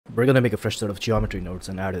We're going to make a fresh set of geometry nodes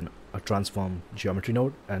and add in a transform geometry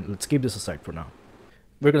node, and let's keep this aside for now.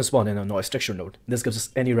 We're going to spawn in a noise texture node. This gives us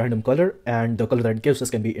any random color, and the color that it gives us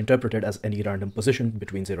can be interpreted as any random position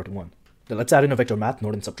between 0 to 1. Now let's add in a vector math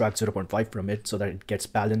node and subtract 0.5 from it so that it gets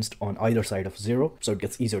balanced on either side of 0, so it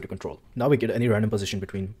gets easier to control. Now we get any random position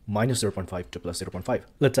between minus 0.5 to plus 0.5.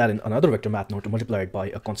 Let's add in another vector math node to multiply it by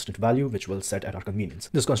a constant value, which we'll set at our convenience.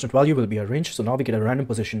 This constant value will be a range, so now we get a random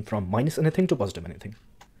position from minus anything to positive anything.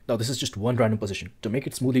 Now this is just one random position. To make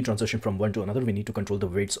it smoothly transition from one to another, we need to control the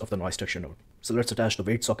weights of the noise texture node. So let's attach the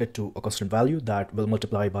weight socket to a constant value that will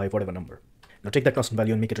multiply by whatever number. Now take that constant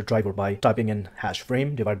value and make it a driver by typing in hash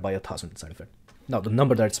frame divided by 1000 inside of it. Now the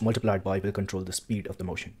number that's multiplied by will control the speed of the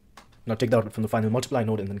motion. Now take that out from the final multiply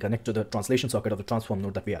node and then connect to the translation socket of the transform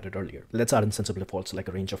node that we added earlier. Let's add in sensible defaults like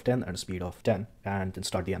a range of 10 and a speed of 10 and then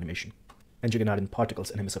start the animation. And you can add in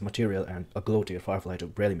particles and emissive material and a glow to your firefly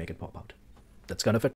to really make it pop out. That's kind of it.